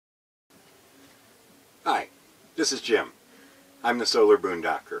This is Jim. I'm the solar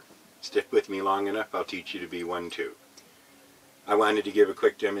boondocker. Stick with me long enough, I'll teach you to be one too. I wanted to give a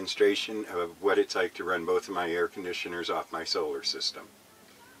quick demonstration of what it's like to run both of my air conditioners off my solar system.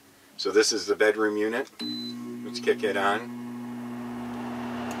 So this is the bedroom unit. Let's kick it on.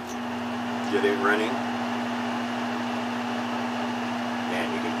 Get it running.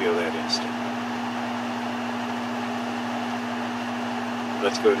 And you can feel that instantly.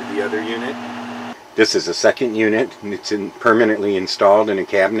 Let's go to the other unit. This is a second unit. It's permanently installed in a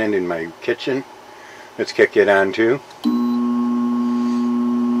cabinet in my kitchen. Let's kick it on too.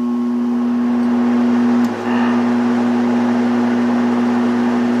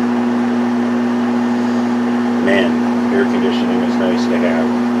 Man, air conditioning is nice to have.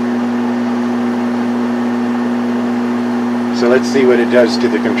 So let's see what it does to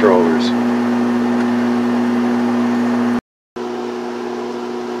the controllers.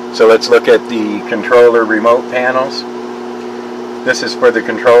 So let's look at the controller remote panels. This is for the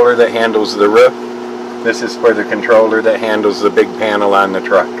controller that handles the roof. This is for the controller that handles the big panel on the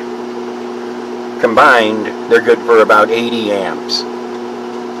truck. Combined, they're good for about 80 amps.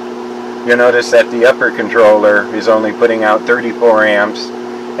 You'll notice that the upper controller is only putting out 34 amps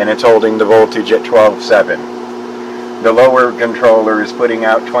and it's holding the voltage at 12.7. The lower controller is putting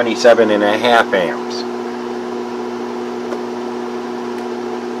out 27.5 amps.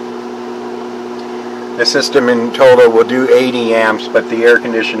 The system in total will do 80 amps, but the air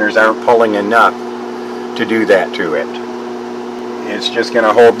conditioners aren't pulling enough to do that to it. It's just going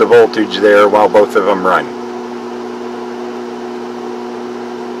to hold the voltage there while both of them run.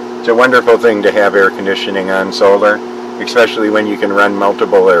 It's a wonderful thing to have air conditioning on solar, especially when you can run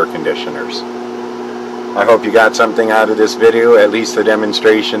multiple air conditioners. I hope you got something out of this video, at least a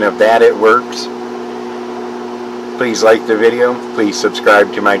demonstration of that it works. Please like the video, please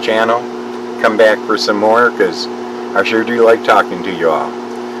subscribe to my channel. Come back for some more, because I sure do like talking to you all.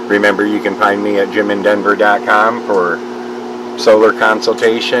 Remember, you can find me at jimindenver.com for solar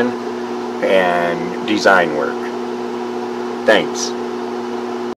consultation and design work. Thanks.